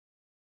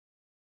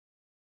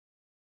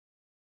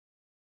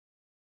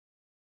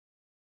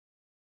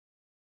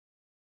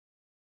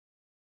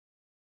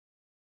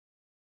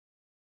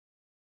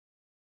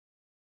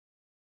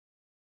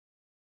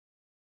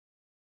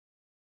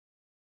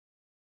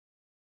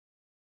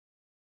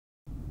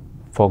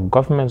For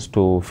governments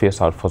to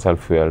phase out fossil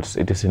fuels,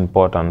 it is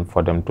important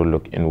for them to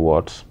look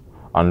inwards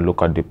and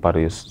look at the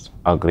Paris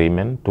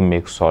Agreement to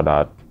make sure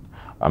that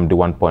the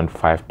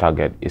 1.5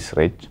 target is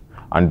reached.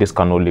 And this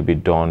can only be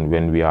done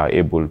when we are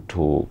able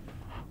to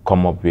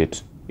come up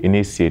with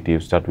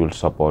initiatives that will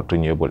support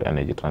renewable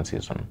energy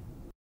transition.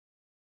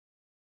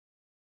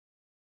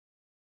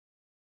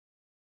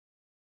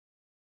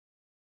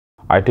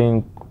 I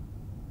think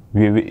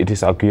it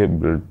is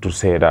arguable to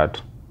say that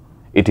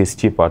it is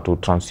cheaper to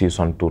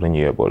transition to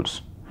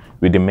renewables,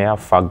 with the mere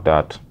fact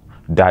that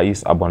there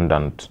is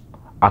abundant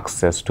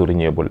access to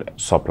renewable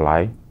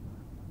supply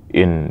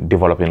in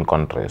developing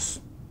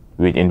countries,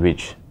 in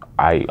which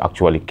I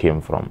actually came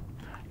from.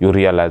 You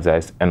realize there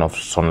is enough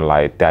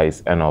sunlight, there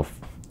is enough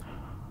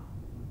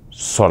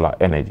solar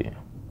energy.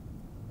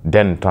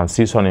 Then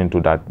transitioning to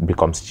that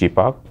becomes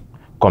cheaper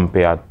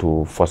compared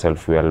to fossil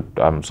fuel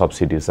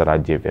subsidies that are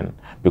given,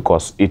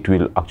 because it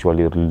will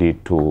actually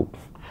lead to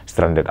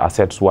stranded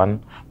assets,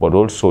 one, but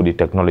also the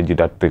technology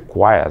that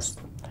requires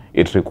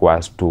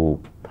to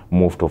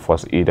move to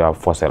either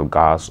fossil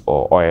gas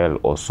or oil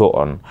or so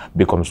on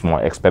becomes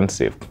more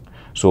expensive.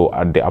 So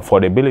the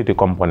affordability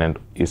component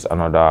is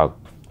another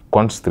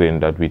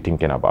constraint that we're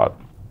thinking about.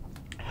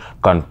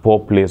 Can poor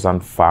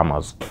peasant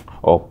farmers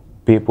or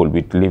people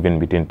living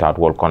within third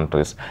world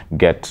countries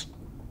get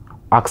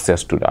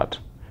access to that?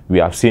 We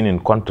have seen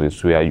in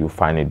countries where you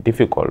find it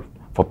difficult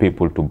for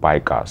people to buy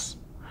gas.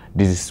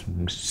 This is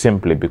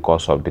simply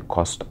because of the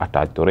cost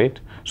attached to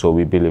it. So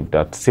we believe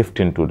that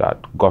shifting to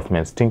that,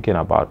 governments thinking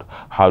about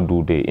how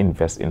do they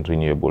invest in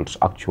renewables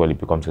actually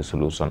becomes a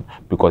solution,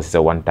 because it's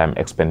a one-time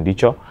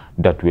expenditure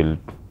that will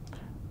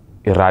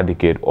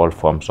eradicate all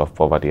forms of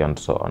poverty and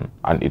so on,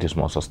 and it is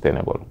more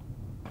sustainable.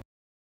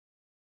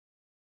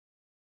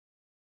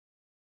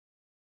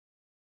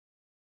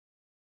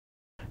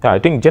 Yeah, I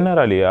think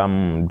generally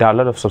there are a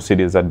lot of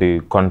subsidies that the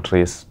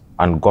countries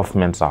and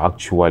governments are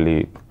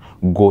actually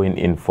going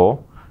in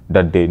for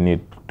that they need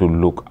to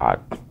look at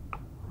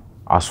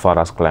as far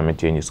as climate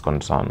change is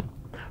concerned.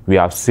 We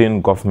have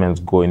seen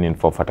governments going in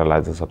for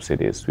fertilizer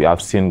subsidies. We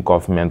have seen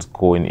governments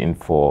going in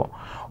for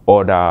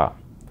other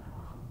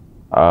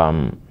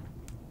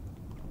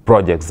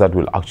projects that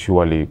will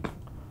actually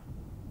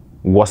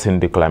worsen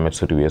the climate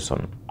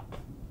situation.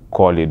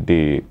 Call it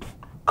the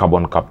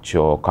carbon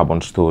capture,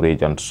 carbon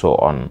storage, and so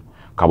on,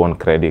 carbon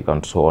credit,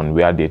 and so on,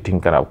 where they're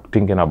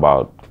thinking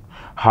about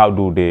how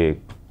do they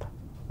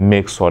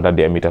make sure that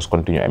the emitters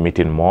continue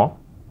emitting more.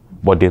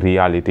 But the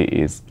reality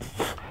is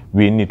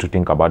we need to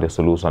think about a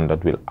solution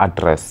that will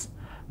address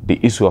the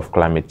issue of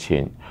climate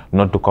change,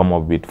 not to come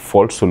up with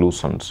false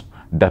solutions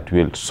that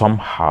will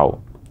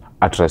somehow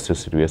address the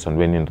situation,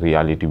 when in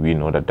reality we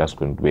know that that's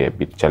going to be a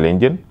bit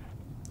challenging.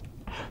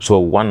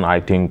 So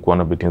I think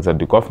one of the things that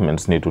the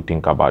governments need to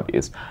think about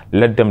is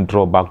let them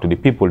draw back to the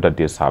people that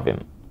they're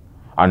serving.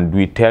 And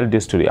we tell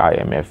this to the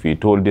IMF, we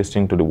told this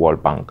thing to the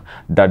World Bank,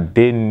 that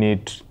they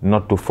need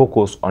not to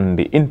focus on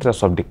the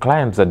interests of the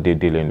clients that they're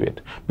dealing with,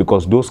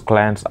 because those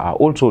clients are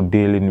also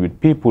dealing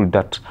with people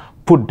that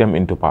put them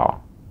into power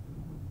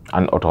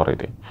and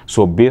authority.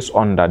 So based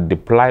on that, the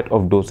plight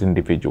of those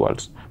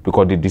individuals,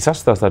 because the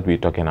disasters that we're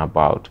talking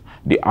about,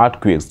 the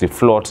earthquakes, the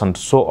floods, and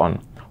so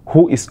on,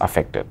 who is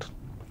affected?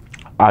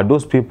 Are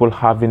those people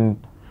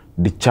having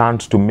the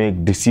chance to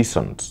make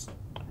decisions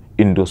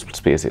in those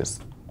spaces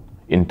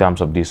in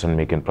terms of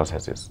decision-making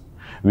processes?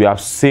 We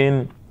have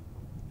seen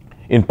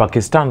in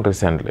Pakistan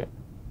recently,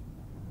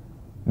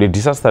 the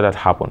disaster that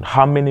happened,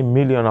 how many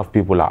millions of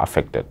people are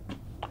affected?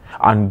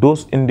 And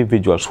those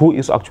individuals, who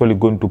is actually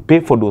going to pay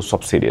for those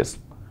subsidies?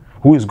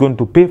 Who is going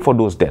to pay for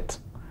those debts?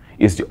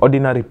 It's the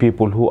ordinary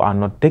people who are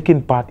not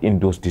taking part in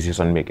those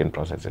decision-making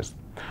processes.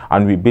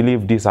 And we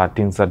believe these are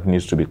things that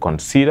needs to be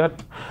considered.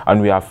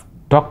 And we have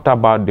talked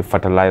about the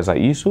fertilizer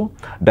issue,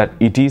 that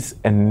it is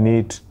a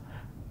need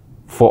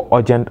for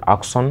urgent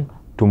action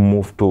to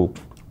move to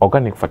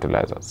organic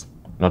fertilizers,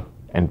 not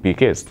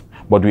NPKs.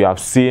 But we have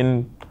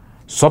seen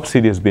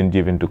subsidies being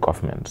given to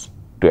governments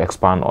to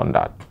expand on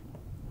that.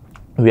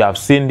 We have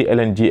seen the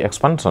LNG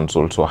expansions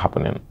also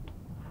happening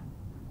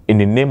in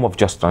the name of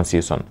just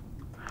transition.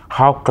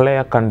 How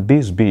clear can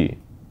this be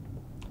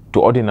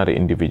to ordinary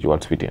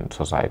individuals within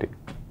society?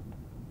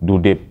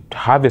 Do they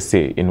have a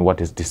say in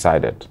what is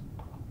decided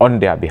on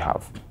their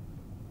behalf?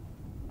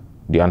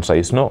 The answer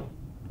is no.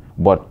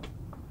 But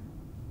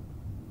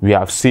we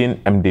have seen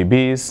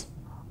MDBs,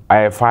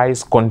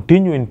 IFIs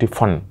continuing to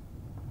fund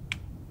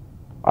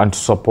and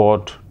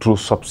support through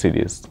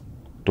subsidies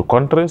to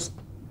countries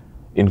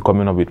in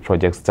coming up with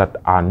projects that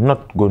are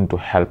not going to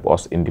help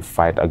us in the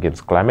fight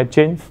against climate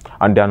change,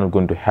 and they are not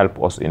going to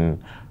help us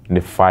in the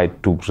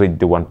fight to reach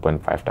the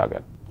 1.5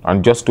 target.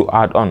 And just to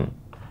add on,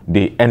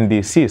 the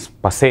NDCs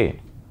per se,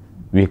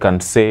 we can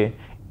say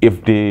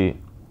if the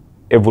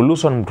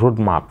evolution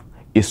roadmap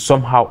is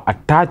somehow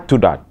attached to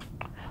that,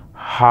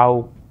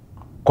 how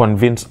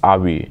convinced are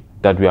we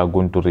that we are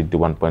going to reach the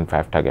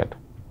 1.5 target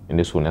in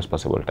the soonest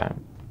possible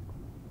time?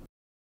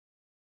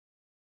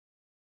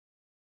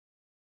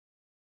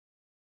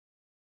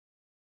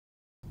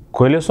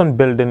 Coalition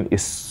building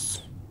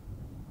is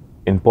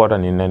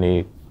important in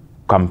any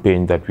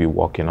campaign that we're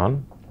working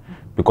on,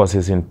 because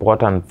it's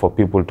important for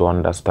people to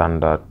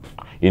understand that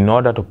in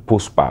order to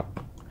push back,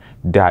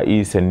 there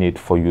is a need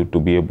for you to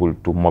be able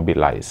to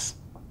mobilize.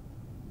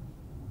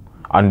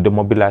 And the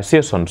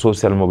mobilization,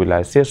 social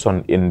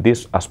mobilization in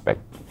this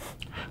aspect,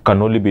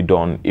 can only be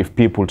done if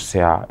people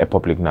share a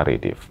public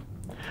narrative.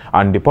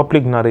 And the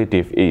public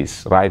narrative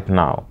is, right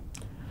now,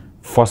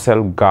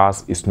 fossil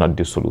gas is not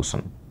the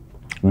solution.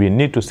 We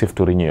need to shift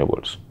to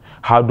renewables.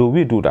 How do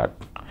we do that?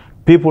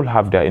 People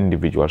have their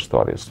individual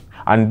stories,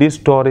 and these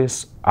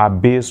stories are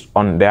based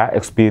on their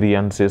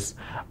experiences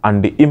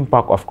and the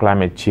impact of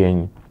climate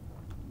change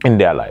in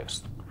their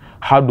lives.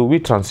 How do we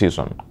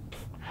transition?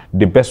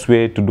 The best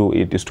way to do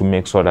it is to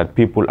make sure that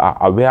people are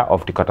aware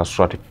of the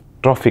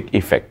catastrophic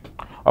effect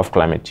of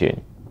climate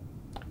change,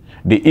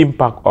 the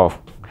impact of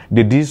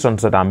the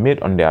decisions that are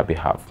made on their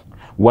behalf.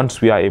 Once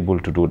we are able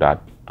to do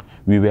that,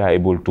 we were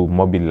able to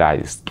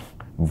mobilize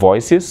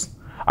voices,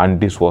 and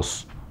this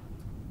was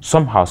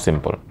somehow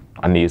simple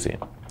and easy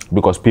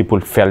because people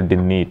felt the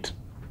need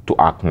to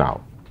act now.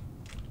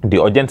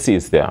 The urgency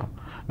is there.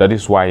 That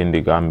is why in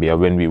the Gambia,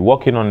 when we're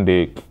working on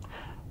the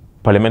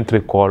parliamentary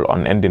call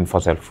on ending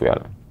fossil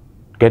fuel,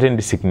 getting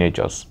the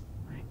signatures,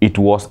 it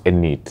was a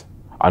need,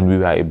 and we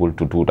were able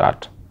to do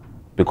that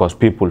because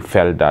people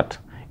felt that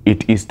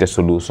it is the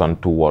solution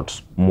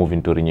towards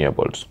moving to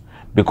renewables,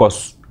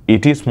 because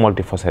it is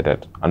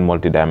multifaceted and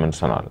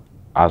multidimensional,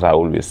 as I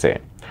always say.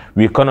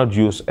 We cannot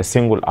use a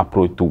single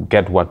approach to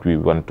get what we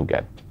want to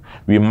get.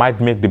 We might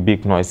make the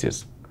big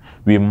noises.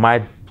 We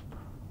might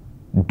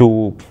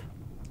do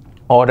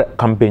other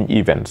campaign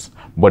events,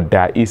 but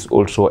there is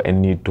also a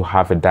need to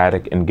have a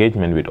direct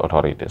engagement with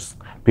authorities,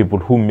 people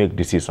who make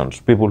decisions,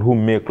 people who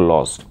make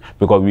laws,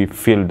 because we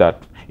feel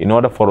that in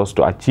order for us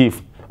to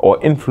achieve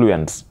or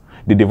influence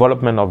the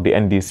development of the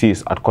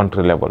NDCs at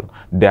country level,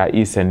 there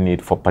is a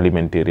need for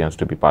parliamentarians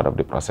to be part of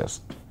the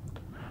process,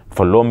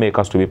 for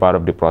lawmakers to be part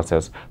of the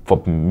process,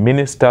 for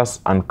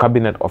ministers and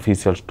cabinet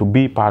officials to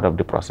be part of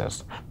the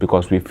process,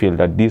 because we feel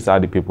that these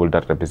are the people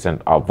that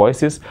represent our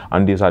voices,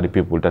 and these are the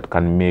people that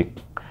can make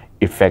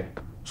effect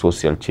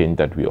social change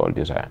that we all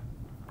desire.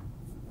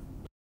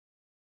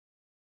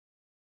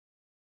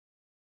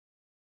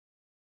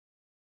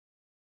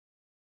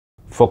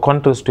 For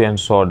countries to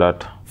ensure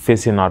that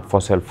phasing out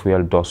fossil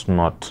fuel does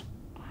not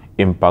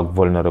impact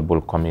vulnerable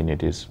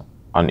communities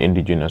and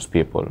indigenous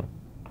people,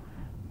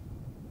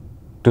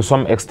 to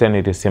some extent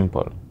it is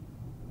simple.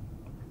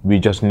 We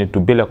just need to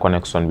build a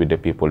connection with the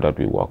people that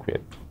we work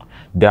with.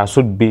 There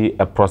should be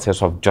a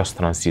process of just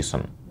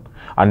transition.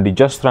 And the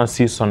just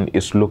transition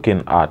is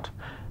looking at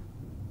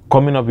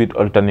coming up with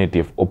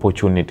alternative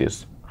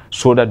opportunities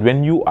so that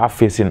when you are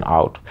phasing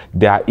out,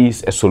 there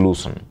is a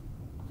solution.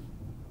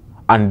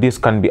 And this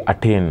can be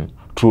attained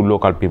through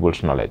local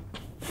people's knowledge.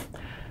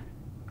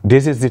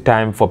 This is the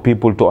time for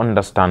people to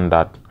understand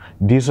that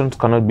decisions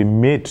cannot be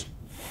made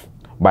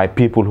by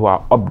people who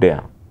are up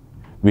there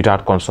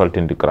without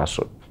consulting the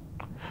grassroots.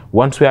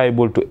 Once we are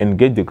able to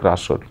engage the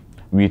grassroots,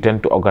 we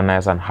tend to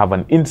organize and have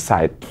an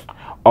insight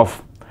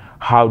of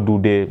how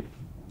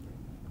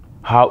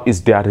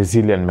is their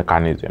resilient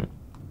mechanism?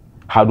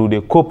 How do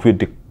they cope with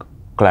the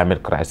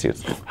climate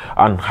crisis?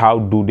 And how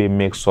do they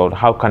make sure,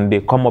 how can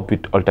they come up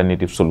with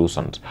alternative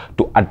solutions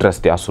to address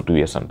their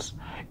situations?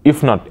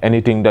 If not,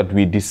 anything that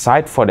we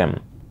decide for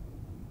them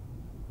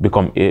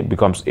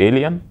becomes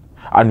alien.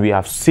 And we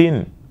have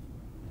seen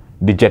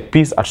the jet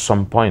piece at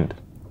some point,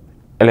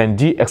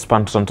 LNG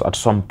expansions at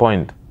some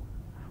point,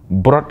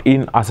 brought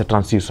in as a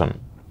transition.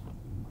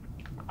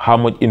 How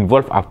much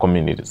involved our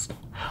communities?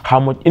 How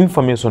much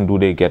information do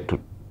they get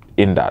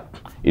in that?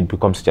 It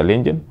becomes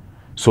challenging.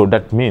 So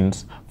that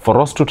means for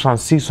us to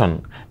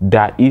transition,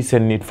 there is a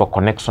need for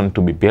connection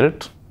to be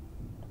built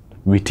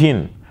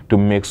within to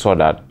make sure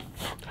that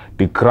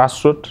the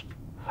grassroots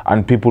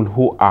and people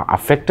who are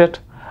affected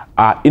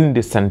are in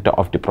the center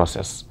of the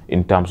process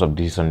in terms of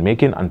decision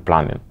making and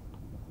planning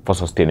for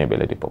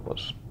sustainability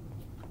purpose.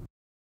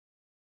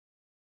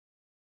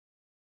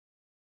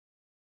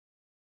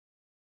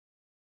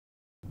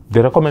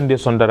 The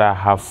recommendation that I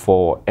have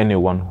for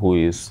anyone who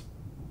is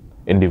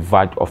in the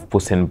verge of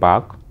pushing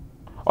back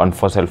on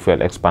fossil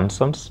fuel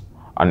expansions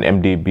and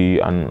MDB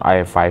and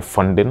IFI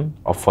funding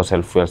of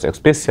fossil fuels,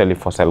 especially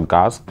fossil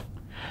gas,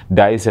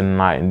 there is an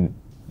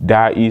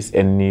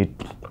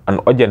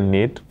urgent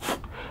need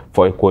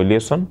for a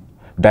coalition.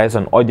 There is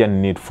an urgent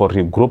need for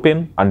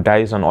regrouping, and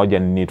there is an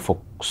urgent need for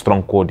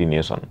strong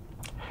coordination.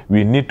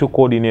 We need to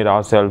coordinate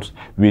ourselves.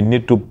 We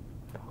need to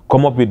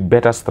come up with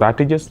better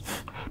strategies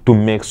to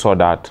make sure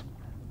that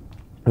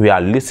we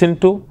are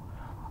listened to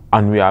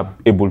and we are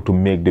able to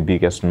make the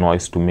biggest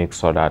noise to make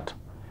sure that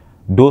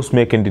those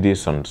making the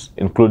decisions,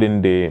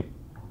 including the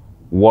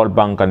World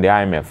Bank and the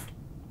IMF,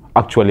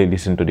 actually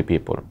listen to the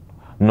people.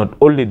 Not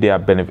only their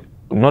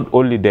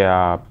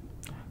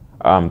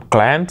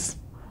clients,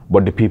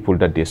 but the people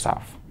that they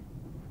serve.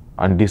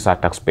 And these are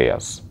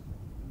taxpayers.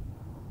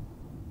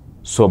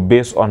 So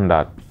based on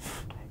that,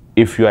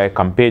 if you are a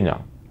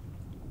campaigner,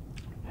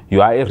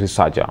 You are a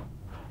researcher.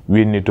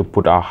 We need to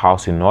put our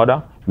house in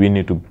order. We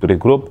need to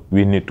regroup.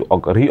 We need to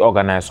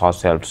reorganize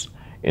ourselves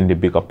in the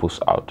bigger push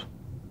out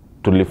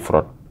to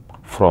leapfrog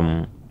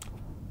from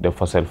the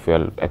fossil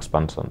fuel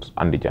expansions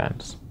and the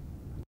giants.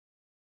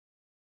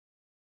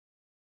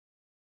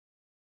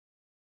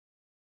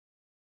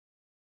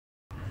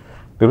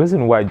 The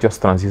reason why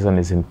just transition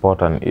is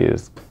important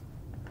is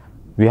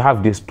we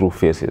have these two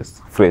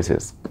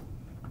phrases,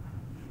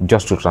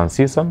 just to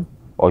transition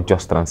or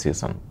just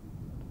transition.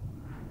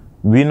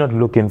 We're not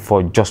looking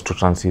for just to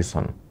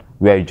transition,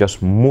 where you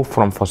just move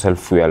from fossil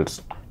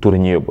fuels to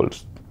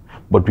renewables,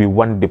 but we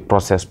want the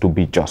process to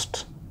be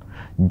just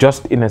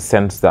in a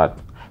sense that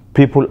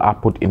people are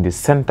put in the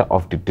center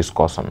of the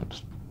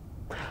discussions.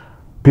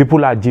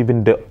 People are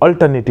given the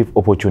alternative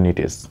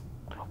opportunities,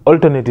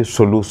 alternative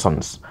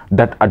solutions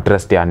that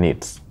address their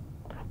needs,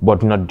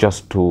 but not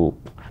just to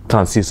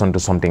transition to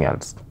something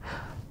else.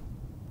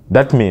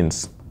 That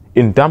means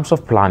in terms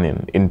of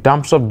planning, in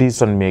terms of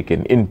decision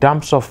making, in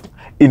terms of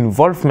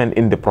involvement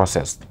in the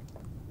process,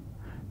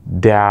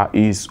 there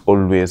is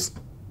always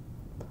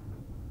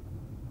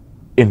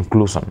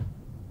inclusion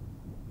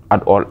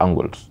at all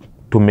angles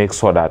to make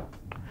sure that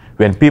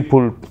when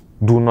people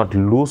do not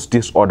lose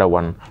this other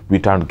one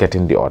without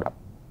getting the other.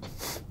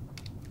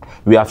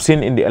 We have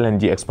seen in the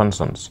LNG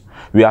expansions,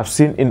 we have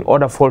seen in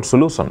other fault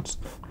solutions,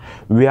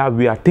 where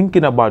we are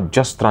thinking about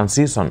just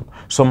transition.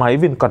 Some are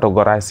even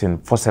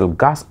categorizing fossil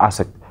gas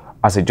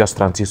as a just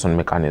transition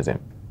mechanism.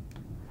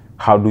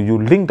 How do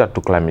you link that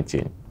to climate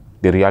change?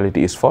 The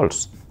reality is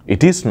false.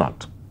 It is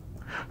not.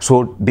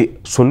 So the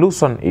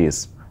solution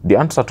is, the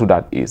answer to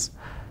that is,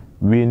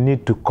 we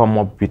need to come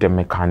up with a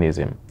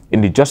mechanism.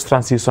 In the just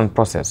transition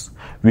process,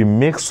 we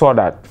make sure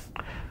that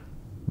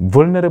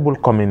vulnerable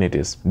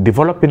communities,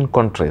 developing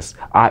countries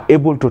are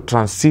able to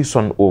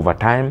transition over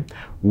time,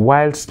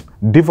 whilst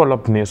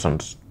developed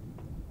nations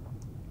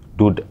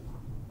do the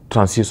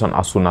transition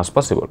as soon as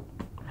possible.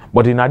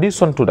 But in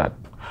addition to that,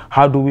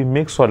 how do we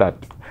make sure that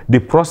the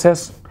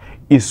process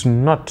is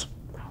not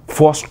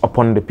forced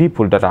upon the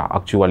people that are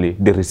actually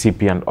the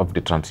recipient of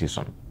the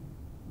transition,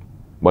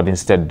 but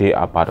instead they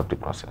are part of the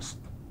process?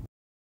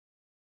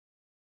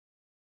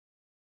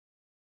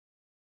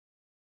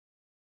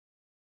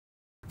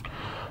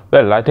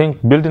 Well, I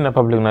think building a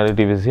public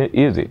narrative is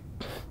easy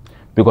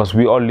because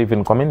we all live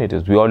in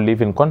communities, we all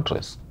live in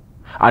countries,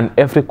 and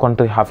every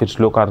country has its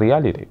local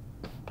reality.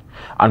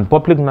 And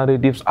public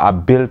narratives are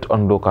built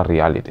on local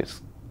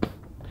realities.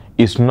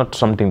 It's not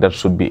something that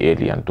should be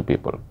alien to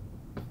people.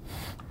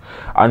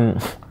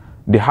 And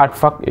the hard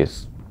fact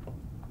is,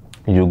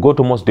 you go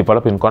to most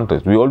developing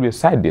countries, we always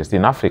cite this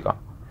in Africa.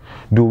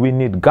 Do we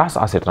need gas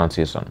as a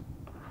transition?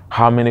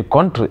 How many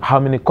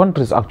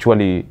countries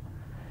actually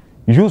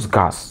use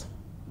gas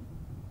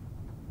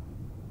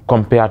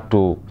compared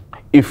to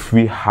if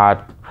we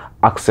had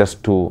access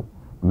to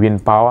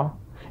wind power,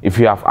 if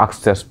we have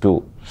access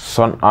to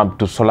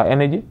solar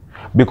energy?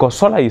 Because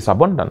solar is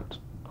abundant.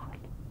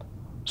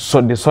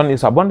 So the sun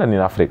is abundant in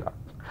Africa.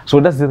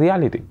 So that's the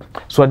reality.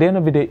 So at the end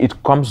of the day,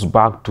 it comes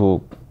back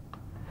to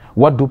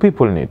what do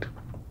people need?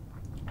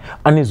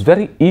 And it's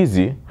very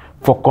easy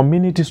for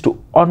communities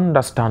to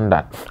understand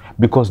that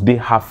because they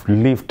have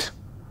lived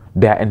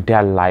their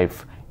entire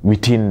life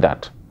within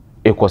that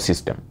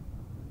ecosystem.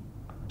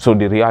 So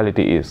the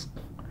reality is,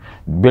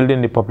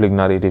 building the public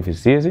narrative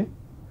is easy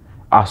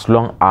as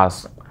long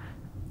as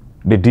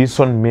the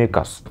decision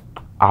makers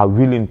are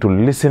willing to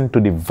listen to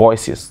the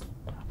voices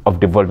of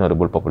the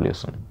vulnerable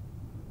population.